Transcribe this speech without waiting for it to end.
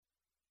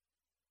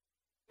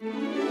When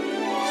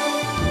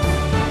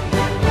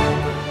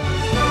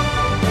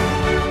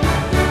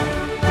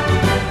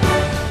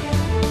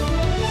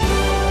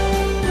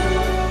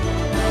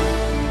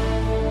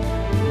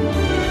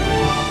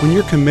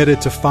you're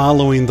committed to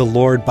following the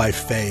Lord by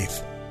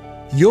faith,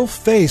 you'll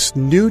face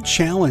new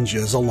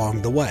challenges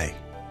along the way.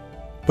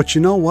 But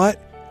you know what?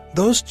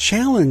 Those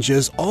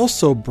challenges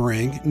also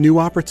bring new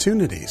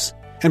opportunities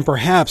and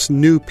perhaps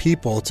new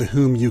people to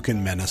whom you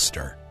can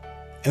minister.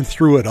 And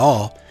through it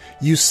all,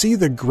 you see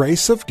the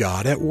grace of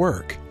God at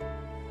work.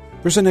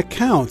 There's an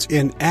account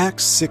in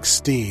Acts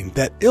 16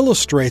 that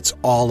illustrates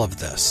all of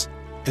this,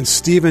 and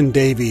Stephen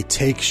Davey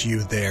takes you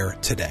there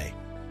today.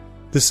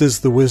 This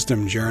is the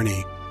Wisdom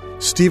Journey.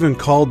 Stephen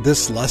called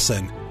this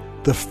lesson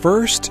the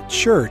first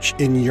church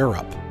in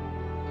Europe.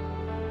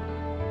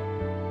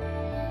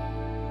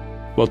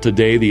 Well,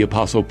 today the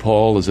Apostle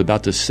Paul is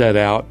about to set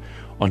out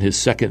on his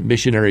second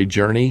missionary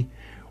journey.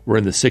 We're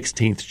in the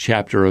 16th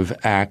chapter of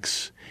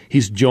Acts.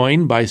 He's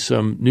joined by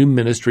some new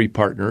ministry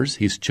partners.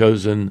 He's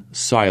chosen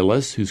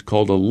Silas, who's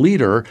called a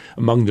leader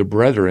among the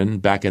brethren,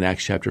 back in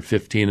Acts chapter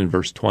 15 and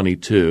verse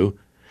 22.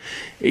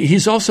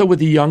 He's also with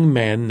a young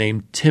man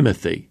named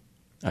Timothy.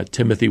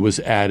 Timothy was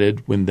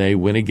added when they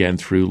went again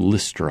through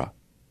Lystra.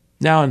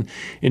 Now,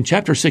 in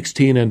chapter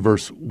 16 and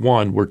verse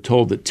 1, we're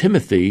told that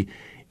Timothy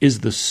is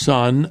the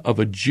son of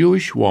a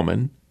Jewish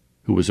woman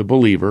who was a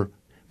believer,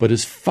 but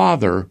his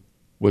father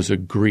was a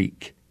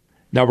Greek.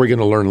 Now, we're going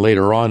to learn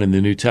later on in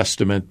the New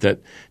Testament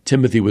that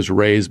Timothy was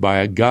raised by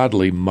a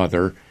godly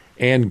mother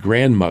and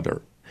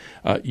grandmother.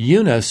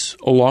 Eunice,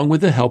 along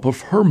with the help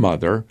of her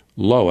mother,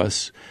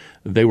 Lois,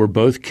 they were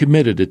both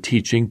committed to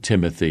teaching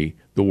Timothy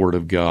the Word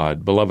of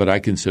God. Beloved, I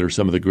consider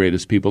some of the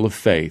greatest people of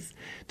faith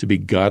to be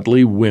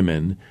godly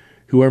women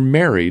who are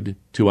married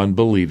to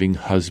unbelieving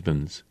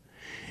husbands.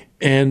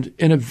 And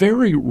in a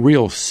very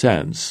real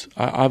sense,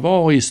 I've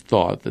always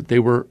thought that they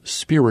were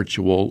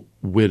spiritual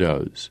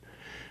widows.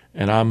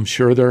 And I'm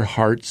sure their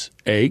hearts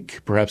ache.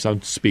 Perhaps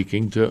I'm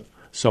speaking to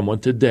someone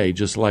today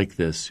just like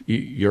this.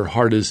 Your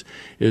heart is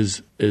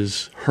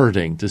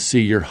hurting to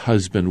see your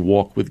husband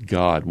walk with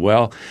God.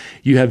 Well,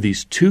 you have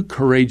these two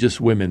courageous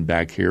women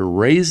back here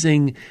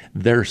raising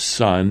their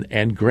son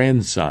and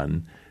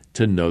grandson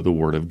to know the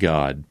Word of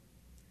God.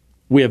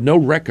 We have no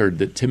record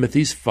that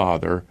Timothy's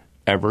father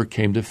ever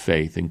came to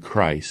faith in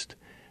Christ.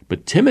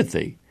 But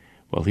Timothy,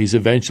 well, he's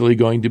eventually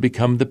going to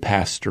become the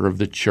pastor of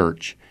the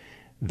church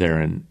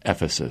there in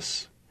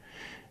Ephesus.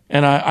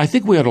 And I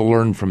think we ought to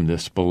learn from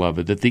this,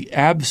 beloved, that the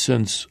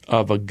absence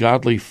of a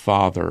godly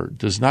father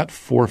does not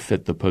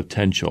forfeit the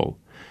potential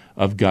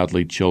of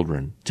godly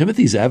children.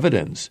 Timothy's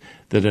evidence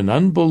that an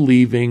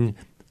unbelieving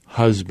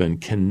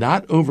husband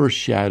cannot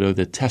overshadow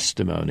the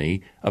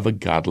testimony of a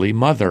godly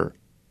mother,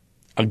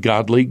 a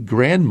godly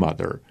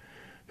grandmother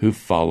who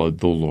followed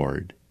the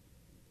Lord.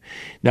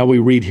 Now we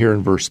read here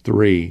in verse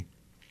 3,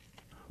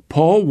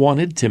 Paul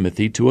wanted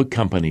Timothy to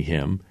accompany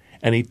him,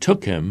 and he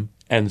took him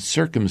and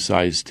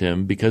circumcised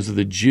him because of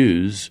the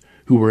Jews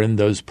who were in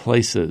those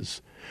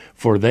places,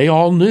 for they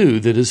all knew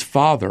that his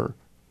father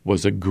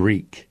was a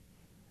Greek.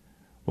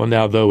 Well,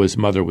 now, though his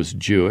mother was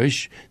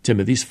Jewish,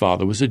 Timothy's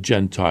father was a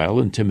Gentile,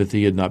 and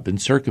Timothy had not been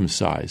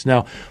circumcised.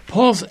 Now,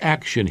 Paul's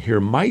action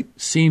here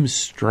might seem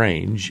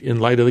strange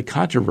in light of the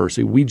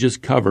controversy we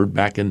just covered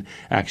back in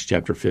Acts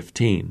chapter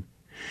 15.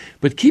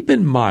 But keep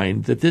in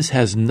mind that this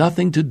has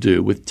nothing to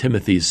do with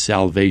Timothy's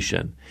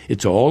salvation.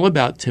 It's all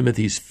about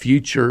Timothy's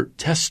future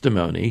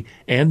testimony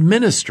and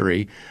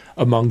ministry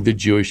among the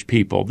Jewish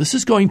people. This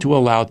is going to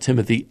allow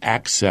Timothy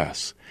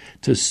access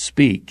to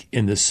speak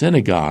in the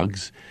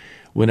synagogues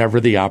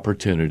whenever the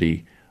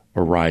opportunity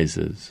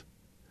arises.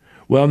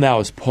 Well,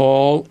 now, as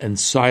Paul and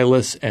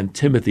Silas and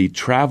Timothy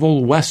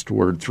travel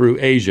westward through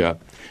Asia,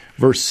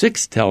 verse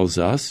 6 tells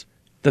us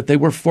that they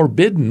were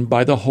forbidden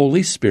by the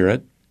Holy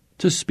Spirit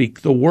to speak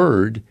the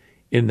word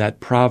in that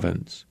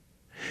province.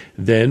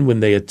 Then, when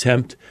they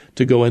attempt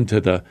to go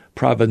into the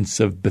province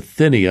of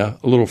Bithynia,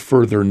 a little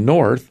further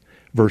north,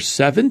 verse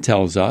 7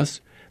 tells us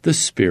the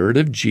Spirit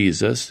of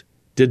Jesus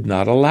did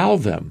not allow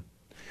them.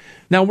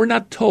 Now, we're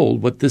not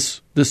told what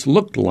this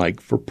looked like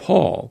for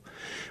Paul,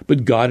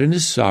 but God in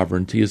His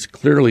sovereignty is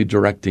clearly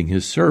directing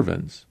His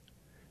servants.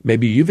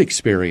 Maybe you've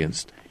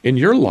experienced in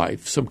your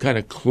life some kind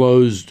of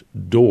closed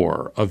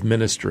door of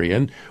ministry,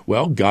 and,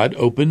 well, God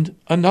opened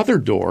another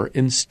door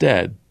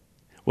instead.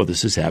 Well,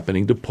 this is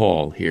happening to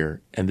Paul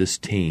here and this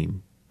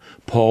team.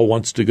 Paul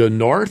wants to go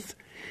north,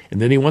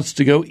 and then he wants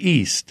to go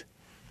east.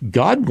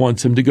 God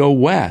wants him to go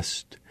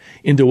west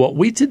into what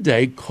we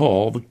today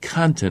call the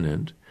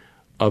continent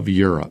of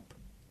Europe.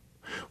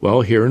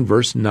 Well, here in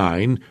verse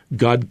 9,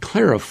 God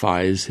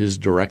clarifies His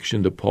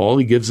direction to Paul.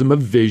 He gives him a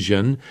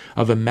vision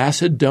of a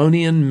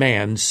Macedonian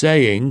man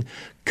saying,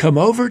 "Come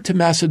over to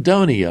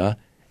Macedonia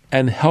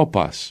and help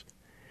us."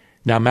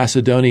 Now,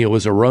 Macedonia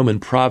was a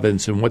Roman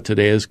province in what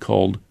today is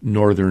called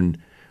northern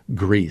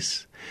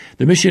Greece.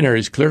 The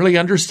missionaries clearly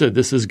understood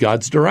this is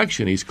God's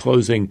direction. He's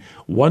closing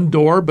one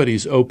door, but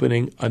He's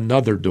opening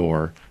another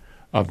door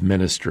of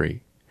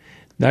ministry.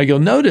 Now, you'll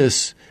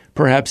notice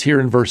perhaps here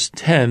in verse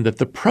 10, that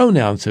the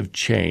pronouns have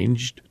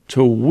changed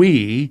to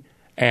we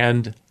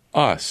and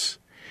us.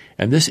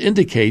 And this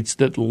indicates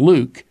that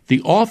Luke,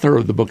 the author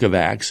of the book of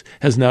Acts,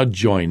 has now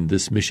joined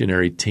this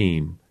missionary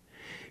team.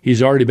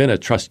 He's already been a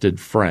trusted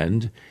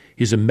friend.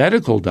 He's a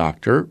medical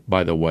doctor,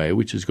 by the way,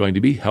 which is going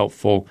to be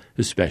helpful,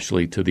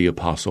 especially to the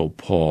Apostle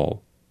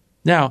Paul.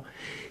 Now,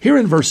 here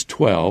in verse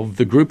 12,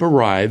 the group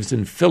arrives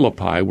in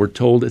Philippi. We're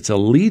told it's a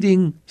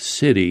leading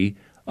city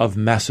of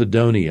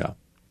Macedonia.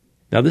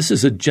 Now, this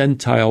is a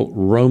Gentile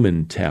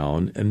Roman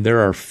town, and there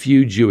are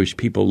few Jewish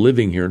people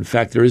living here. In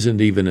fact, there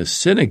isn't even a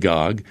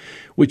synagogue,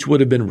 which would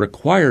have been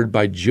required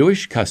by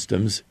Jewish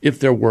customs if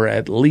there were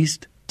at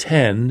least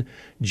 10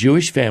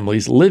 Jewish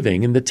families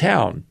living in the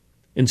town.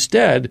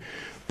 Instead,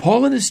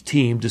 Paul and his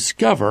team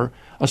discover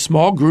a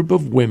small group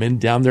of women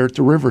down there at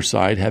the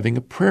riverside having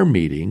a prayer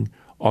meeting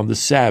on the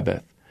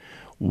Sabbath.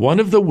 One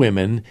of the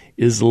women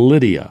is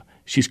Lydia.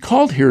 She's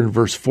called here in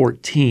verse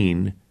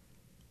 14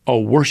 a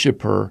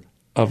worshiper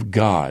of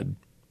God.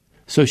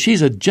 So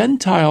she's a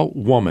Gentile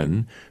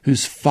woman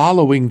who's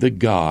following the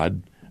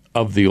God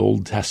of the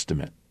Old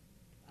Testament.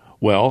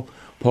 Well,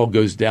 Paul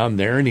goes down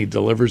there and he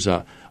delivers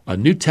a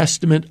New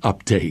Testament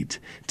update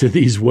to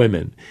these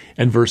women.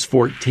 And verse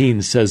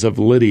 14 says of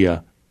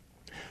Lydia,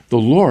 the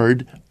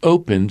Lord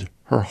opened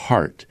her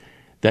heart.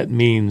 That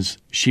means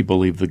she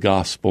believed the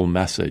gospel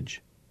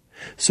message.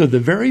 So the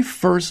very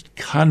first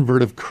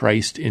convert of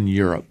Christ in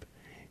Europe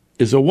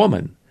is a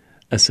woman,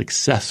 a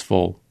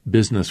successful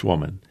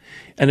businesswoman.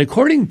 And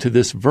according to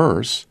this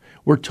verse,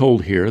 we're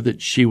told here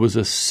that she was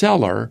a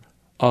seller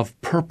of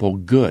purple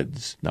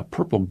goods. Now,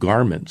 purple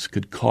garments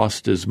could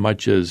cost as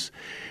much as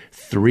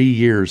 3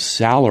 years'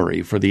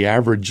 salary for the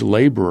average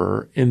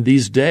laborer in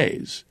these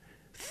days.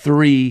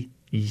 3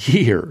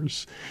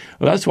 years.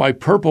 Well, that's why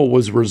purple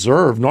was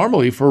reserved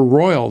normally for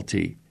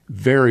royalty,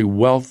 very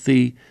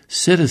wealthy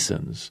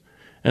citizens.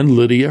 And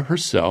Lydia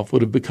herself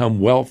would have become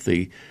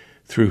wealthy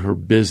through her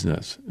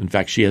business. In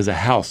fact, she has a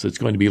house that's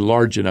going to be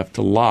large enough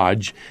to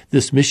lodge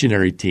this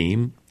missionary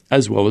team,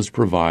 as well as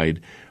provide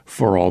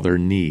for all their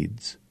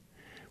needs.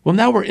 Well,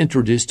 now we're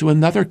introduced to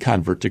another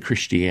convert to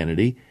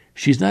Christianity.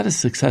 She's not a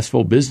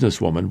successful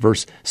businesswoman.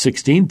 Verse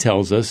 16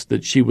 tells us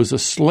that she was a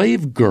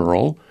slave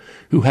girl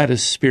who had a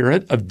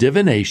spirit of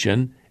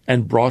divination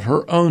and brought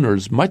her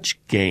owners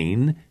much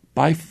gain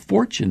by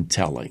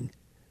fortune-telling.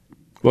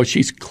 Well,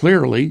 she's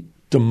clearly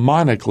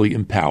demonically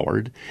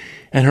empowered,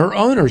 and her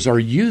owners are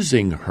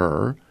using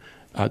her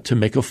to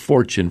make a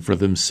fortune for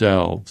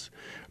themselves.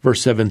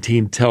 Verse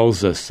 17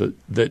 tells us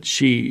that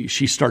she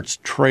starts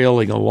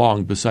trailing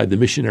along beside the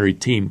missionary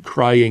team,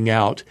 crying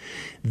out,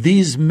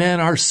 "These men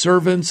are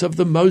servants of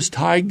the Most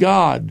High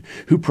God,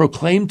 who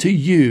proclaim to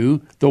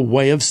you the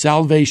way of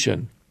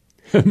salvation."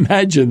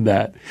 Imagine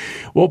that.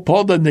 Well,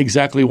 Paul doesn't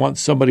exactly want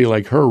somebody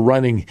like her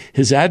running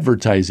his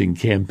advertising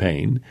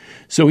campaign.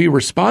 So he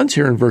responds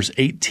here in verse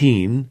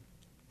 18.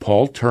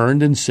 Paul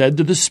turned and said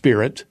to the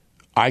Spirit,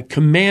 "I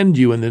command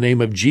you in the name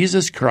of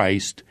Jesus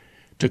Christ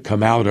to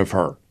come out of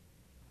her."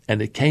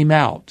 And it came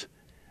out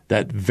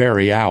that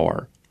very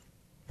hour.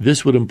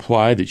 This would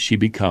imply that she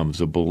becomes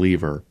a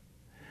believer.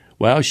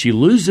 Well, she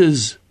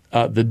loses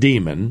the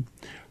demon.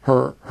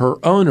 Her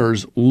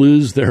owners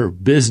lose their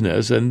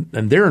business, and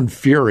they're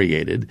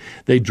infuriated.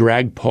 They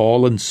drag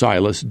Paul and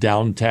Silas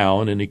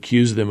downtown and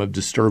accuse them of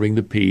disturbing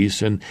the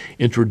peace and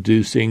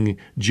introducing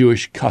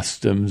Jewish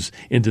customs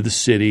into the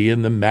city,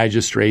 and the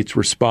magistrates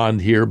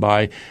respond here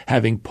by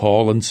having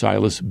Paul and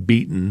Silas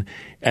beaten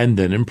and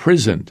then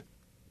imprisoned.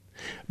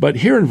 But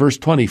here in verse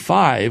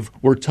 25,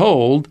 we're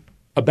told,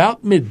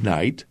 about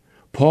midnight,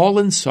 Paul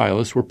and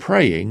Silas were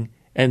praying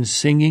and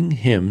singing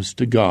hymns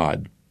to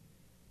God.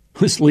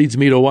 This leads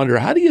me to wonder,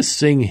 how do you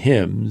sing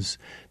hymns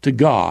to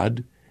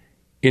God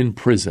in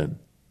prison?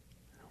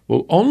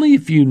 Well, only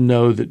if you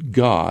know that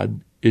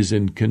God is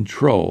in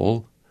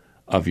control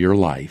of your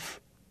life.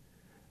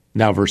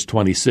 Now, verse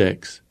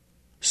 26,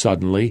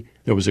 suddenly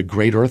there was a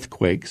great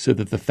earthquake, so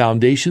that the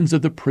foundations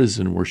of the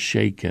prison were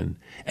shaken,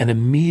 and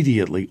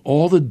immediately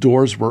all the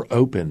doors were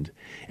opened,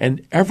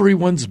 and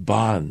everyone's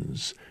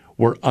bonds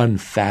were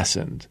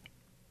unfastened.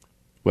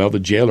 Well, the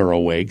jailer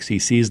awakes. He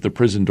sees the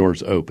prison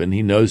doors open.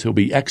 He knows he'll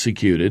be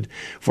executed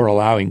for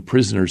allowing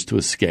prisoners to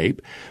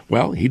escape.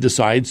 Well, he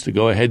decides to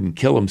go ahead and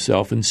kill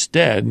himself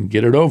instead and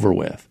get it over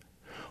with.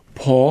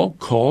 Paul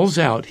calls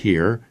out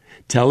here,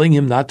 telling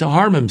him not to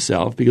harm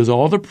himself because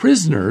all the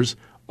prisoners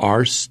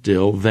are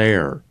still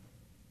there.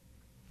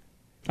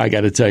 I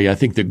got to tell you, I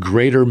think the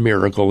greater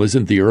miracle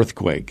isn't the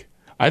earthquake.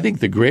 I think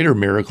the greater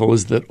miracle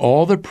is that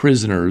all the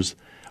prisoners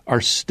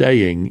are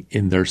staying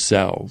in their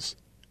cells.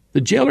 The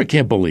jailer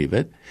can't believe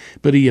it,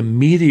 but he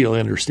immediately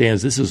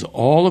understands this is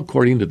all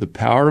according to the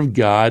power of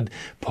God.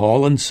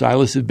 Paul and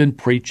Silas have been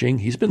preaching.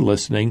 He's been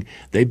listening.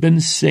 They've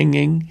been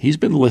singing. He's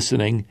been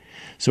listening.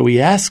 So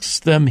he asks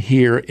them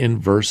here in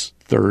verse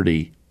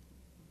 30,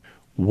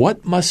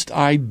 "What must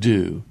I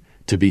do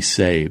to be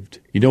saved?"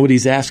 You know what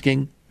he's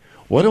asking?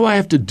 What do I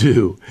have to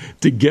do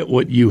to get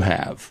what you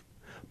have?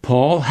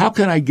 Paul, how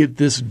can I get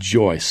this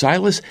joy?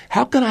 Silas,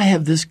 how can I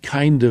have this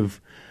kind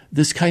of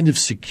this kind of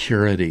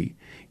security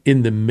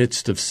in the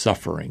midst of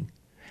suffering?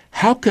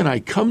 How can I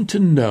come to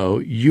know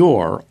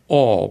your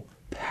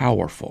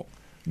all-powerful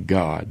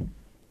God?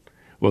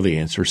 Well, the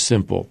answer is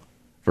simple.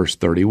 Verse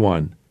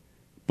 31,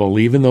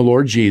 believe in the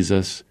Lord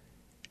Jesus,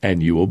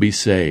 and you will be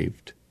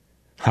saved.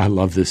 I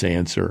love this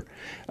answer.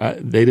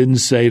 They didn't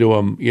say to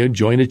him,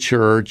 join a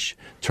church,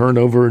 turn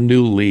over a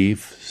new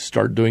leaf,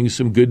 start doing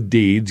some good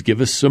deeds, give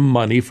us some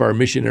money for our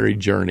missionary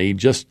journey.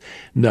 Just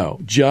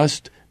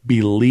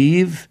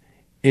believe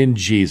in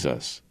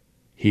Jesus.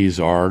 He's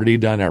already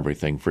done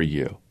everything for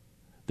you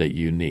that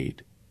you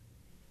need.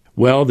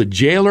 Well, the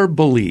jailer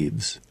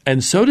believes,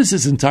 and so does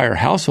his entire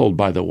household,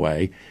 by the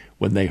way,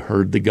 when they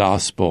heard the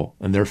gospel.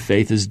 And their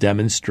faith is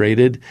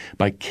demonstrated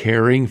by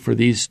caring for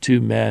these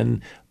two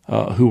men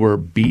who were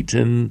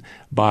beaten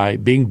by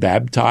being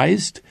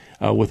baptized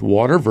with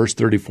water. Verse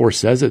 34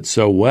 says it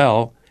so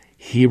well.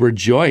 He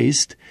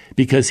rejoiced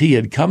because he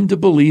had come to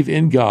believe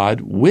in God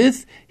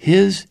with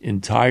his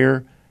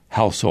entire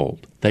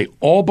household. They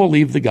all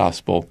believed the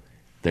gospel.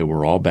 They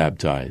were all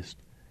baptized.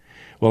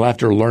 Well,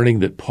 after learning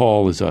that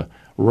Paul is a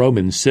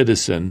Roman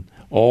citizen,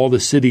 all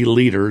the city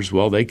leaders,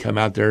 they come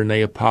out there and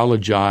they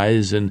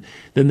apologize, and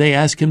then they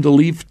ask him to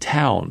leave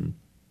town.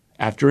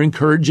 After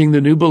encouraging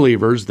the new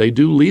believers, they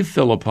do leave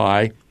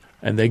Philippi,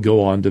 and they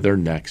go on to their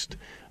next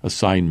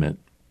assignment.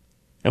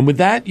 And with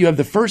that, you have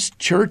the first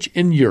church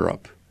in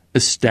Europe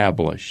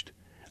established.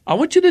 I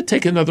want you to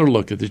take another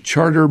look at the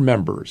charter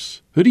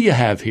members. Who do you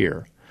have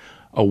here?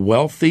 A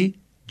wealthy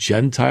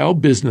Gentile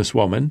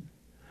businesswoman,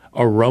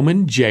 a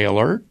Roman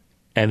jailer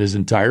and his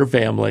entire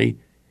family,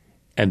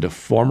 and a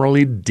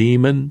formerly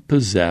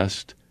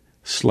demon-possessed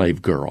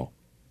slave girl.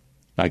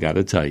 I got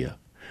to tell you,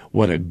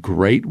 what a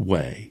great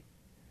way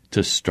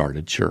to start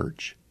a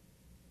church.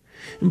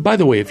 And by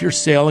the way, if you're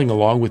sailing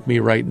along with me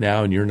right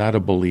now and you're not a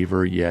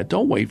believer yet,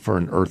 don't wait for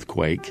an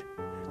earthquake.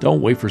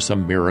 Don't wait for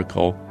some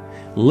miracle.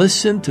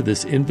 Listen to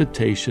this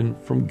invitation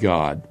from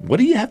God. What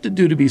do you have to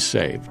do to be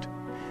saved?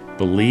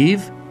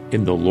 Believe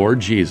in the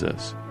Lord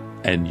Jesus,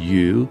 and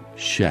you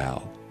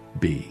shall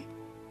be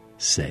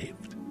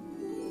saved.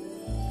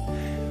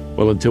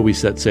 Well, until we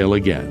set sail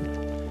again,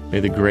 may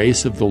the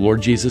grace of the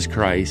Lord Jesus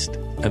Christ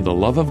and the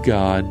love of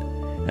God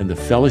and the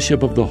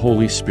fellowship of the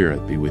Holy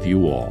Spirit be with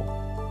you all.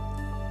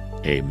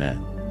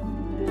 Amen.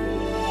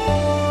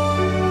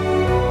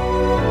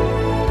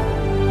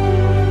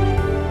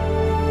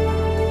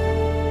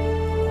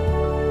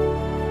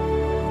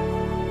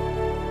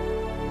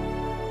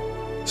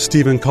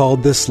 Stephen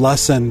called this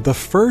lesson the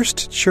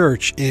first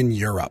church in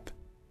Europe.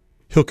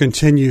 He'll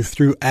continue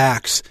through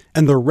Acts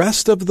and the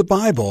rest of the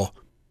Bible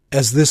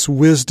as this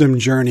wisdom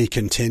journey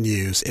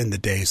continues in the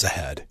days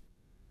ahead.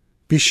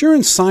 Be sure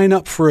and sign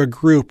up for a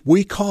group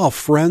we call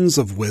Friends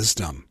of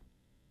Wisdom.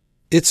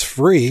 It's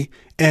free,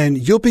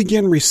 and you'll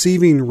begin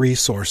receiving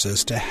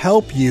resources to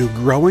help you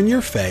grow in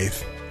your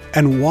faith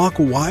and walk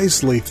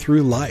wisely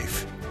through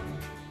life.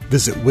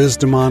 Visit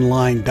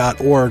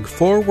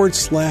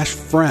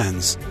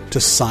wisdomonline.org/friends to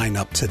sign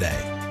up today.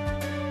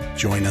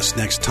 Join us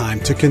next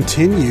time to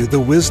continue the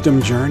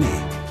wisdom journey.